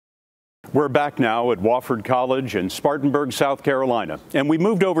We're back now at Wofford College in Spartanburg, South Carolina. And we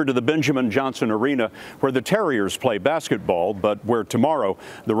moved over to the Benjamin Johnson Arena where the Terriers play basketball, but where tomorrow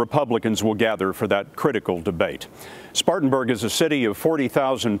the Republicans will gather for that critical debate. Spartanburg is a city of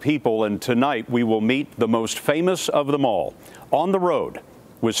 40,000 people, and tonight we will meet the most famous of them all, On the Road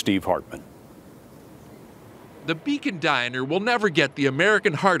with Steve Hartman. The Beacon Diner will never get the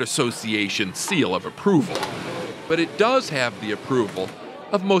American Heart Association seal of approval, but it does have the approval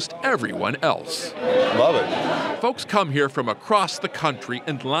of most everyone else. Love it. Folks come here from across the country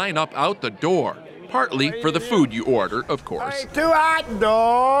and line up out the door, partly for the food you order, of course, Two hot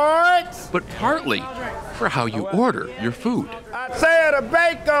dogs. but partly for how you order your food. I said a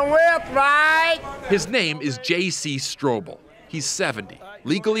bacon with right. His name is J.C. Stroble. He's 70,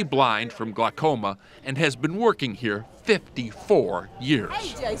 legally blind from glaucoma, and has been working here 54 years.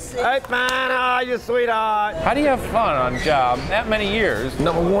 Hey, fine. How are you, sweetheart? How do you have fun on a job that many years?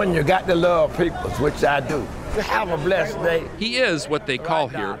 Number one, you got to love people, which I do. Have a blessed day. He is what they call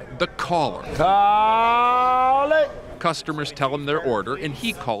here the caller. Call it. Customers tell him their order, and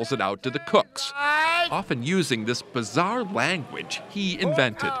he calls it out to the cooks, often using this bizarre language he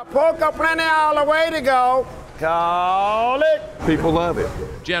invented. Pork up plenty all the way to go. Call it. People love it.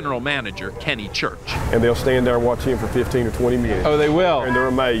 General Manager Kenny Church. And they'll stand there and watch him for 15 or 20 minutes. Oh, they will. And they're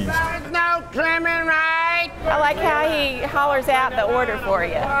amazed. There's no trimming right. I like how he hollers out the order for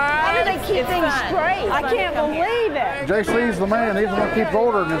you. How do they keep things straight? I can't believe it. JC's the man. He's the one who keeps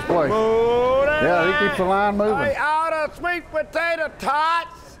ordering this place. Yeah, he keeps the line moving. Out of sweet potato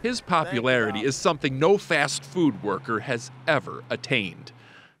tots. His popularity is something no fast food worker has ever attained.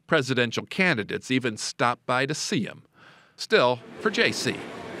 Presidential candidates even stop by to see him. Still, for JC,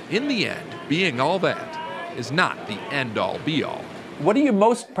 in the end, being all that is not the end-all be-all. What are you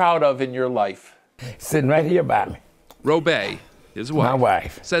most proud of in your life? Sitting right here by me. Robay, his wife, My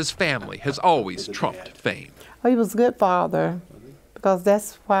wife. says family has always trumped fame. Oh, he was a good father, because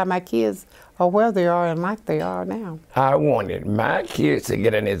that's why my kids are where they are and like they are now. I wanted my kids to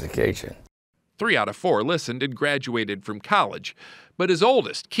get an education. 3 out of 4 listened and graduated from college. But his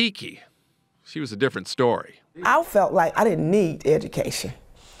oldest, Kiki, she was a different story. I felt like I didn't need education.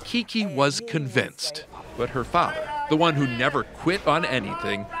 Kiki was convinced, but her father, the one who never quit on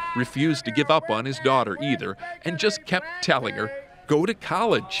anything, refused to give up on his daughter either, and just kept telling her, go to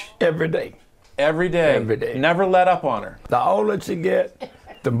college. Every day. Every day. Every day. Never let up on her. The older she get,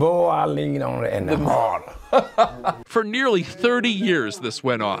 the more I lean on her and the harder. For nearly 30 years this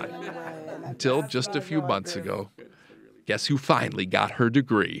went on, until just a few months ago. Guess who finally got her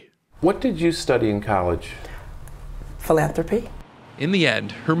degree? What did you study in college? Philanthropy. In the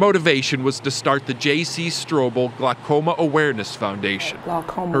end, her motivation was to start the J.C. Stroble Glaucoma Awareness Foundation.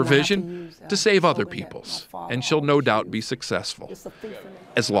 Her vision? To save other people's, and she'll no doubt be successful,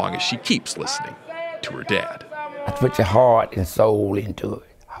 as long as she keeps listening to her dad. Put your heart and soul into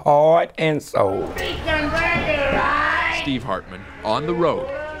it. Heart and soul. Steve Hartman, On the Road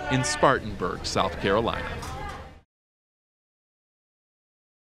in Spartanburg, South Carolina.